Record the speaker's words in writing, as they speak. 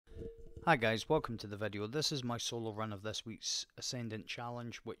Hi guys, welcome to the video. This is my solo run of this week's Ascendant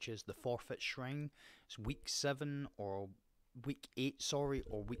challenge, which is the Forfeit Shrine. It's week 7 or week 8, sorry,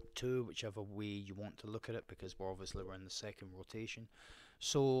 or week 2, whichever way you want to look at it, because we're in the second rotation.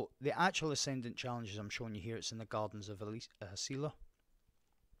 So the actual Ascendant challenge, as I'm showing you here, it's in the Gardens of Asila.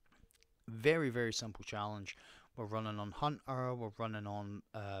 Very, very simple challenge. We're running on Hunter, we're running on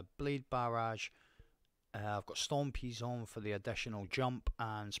Blade Barrage. I've got Stompies on for the additional jump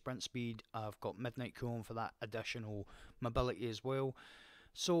and sprint speed. I've got Midnight Coup on for that additional mobility as well.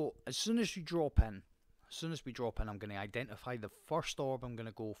 So as soon as we drop in, I'm going to identify the first orb I'm going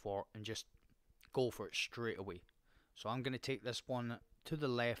to go for and just go for it straight away. So I'm going to take this one to the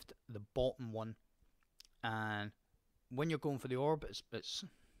left, the bottom one, and when you're going for the orb, it's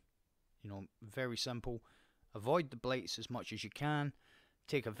very simple. Avoid the blights as much as you can.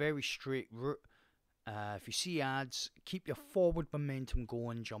 Take a very straight route. If you see ads, keep your forward momentum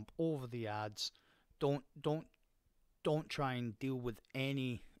going. Jump over the ads. Don't try and deal with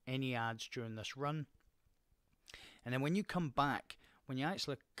any ads during this run. And then when you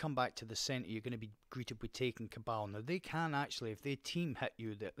actually come back to the center, you're going to be greeted with Taken Cabal. Now they can actually, if they team hit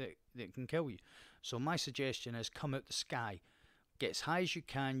you, they can kill you. So my suggestion is come out the sky, get as high as you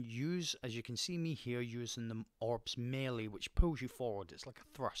can. Use, as you can see me here, using the orb's melee, which pulls you forward. It's like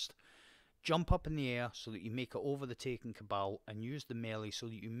a thrust. Jump up in the air so that you make it over the Taken Cabal, and use the melee so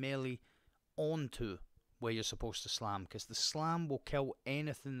that you melee onto where you're supposed to slam, because the slam will kill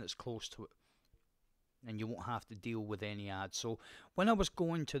anything that's close to it and you won't have to deal with any ads. So when I was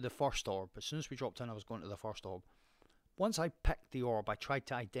going to the first orb, as soon as we dropped in, I was going to the first orb. Once I picked the orb, I tried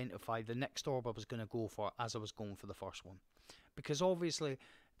to identify the next orb I was going to go for as I was going for the first one, because obviously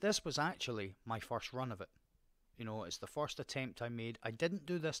this was actually my first run of it. You know, it's the first attempt I made. I didn't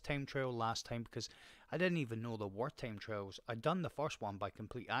do this time trial last time because I didn't even know there were time trials. I'd done the first one by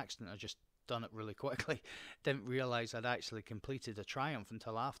complete accident. I just done it really quickly. Didn't realise I'd actually completed a triumph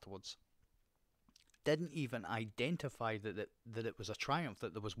until afterwards. Didn't even identify that it was a triumph,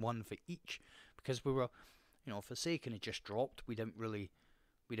 that there was one for each, because we were, Forsaken had just dropped. We didn't really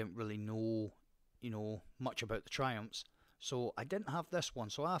know, much about the triumphs. So I didn't have this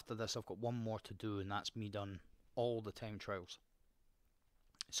one. So after this, I've got one more to do, and that's me done all the time trials.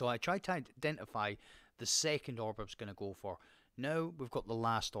 So I tried to identify the second orb I was going to go for. Now we've got the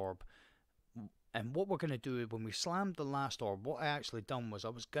last orb, and what we're going to do when we slammed the last orb, what I actually done was I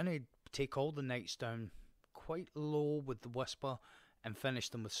was going to take all the knights down quite low with the whisper and finish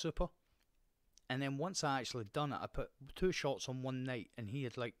them with super. And then once I actually done it, I put 2 shots on one knight and he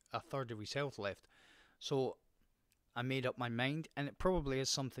had like a third of his health left. So I made up my mind, and it probably is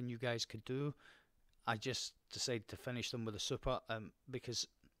something you guys could do. I just decided to finish them with a super, because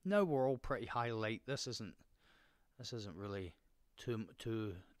now we're all pretty high light. This isn't really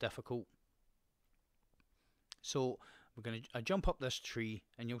too difficult. So I jump up this tree,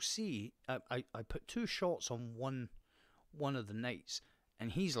 and you'll see I put 2 shots on one of the knights,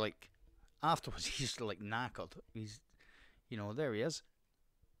 and he's like, afterwards he's like knackered. He's, there he is.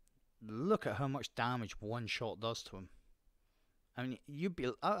 Look at how much damage one shot does to him. I mean,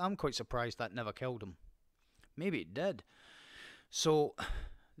 I'm quite surprised that never killed him. Maybe it did. So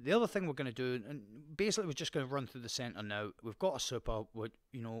the other thing we're going to do, and basically we're just going to run through the center now. We've got a super,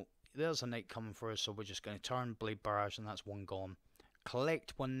 there's a knight coming for us, so we're just going to turn Blade Barrage, and that's one gone.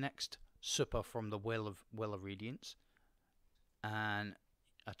 Collect one next super from the Well of Radiance, and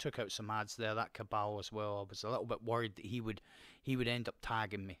I took out some ads there. That Cabal as well. I was a little bit worried that he would end up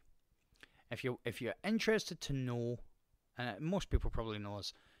tagging me. If you're interested to know, and most people probably know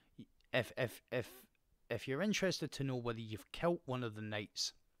this, if you're interested to know whether you've killed one of the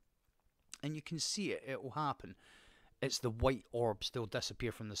knights, and you can see it will happen. It's the white orbs. They'll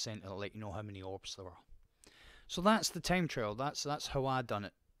disappear from the center to let you know how many orbs there are. So that's the time trial. That's how I done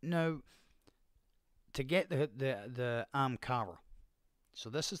it. Now, to get the Amkara. So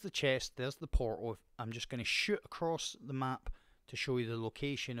this is the chest. There's the portal. I'm just going to shoot across the map to show you the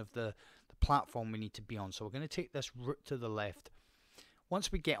location of the platform we need to be on. So we're going to take this route to the left.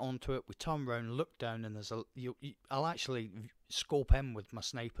 Once we get onto it, we turn around, look down, and there's I'll actually scope in with my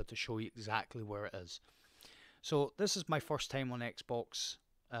sniper to show you exactly where it is. So this is my first time on Xbox.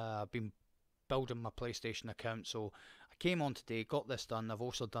 I've been building my PlayStation account, so I came on today, got this done. I've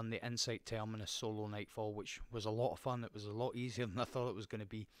also done the Insight Terminus solo Nightfall, which was a lot of fun. It was a lot easier than I thought it was going to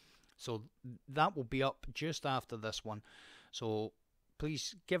be. So that will be up just after this one. So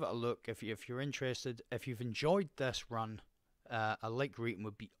please give it a look if you're interested. If you've enjoyed this run, a like rating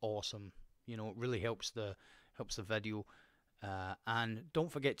would be awesome. It really helps the video. And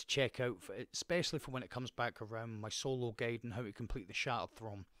don't forget to check out, especially for when it comes back around, my solo guide on how to complete the Shattered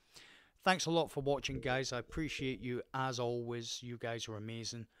Throne. Thanks a lot for watching, guys. I appreciate you as always. You guys are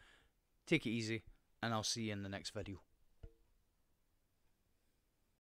amazing. Take it easy, and I'll see you in the next video.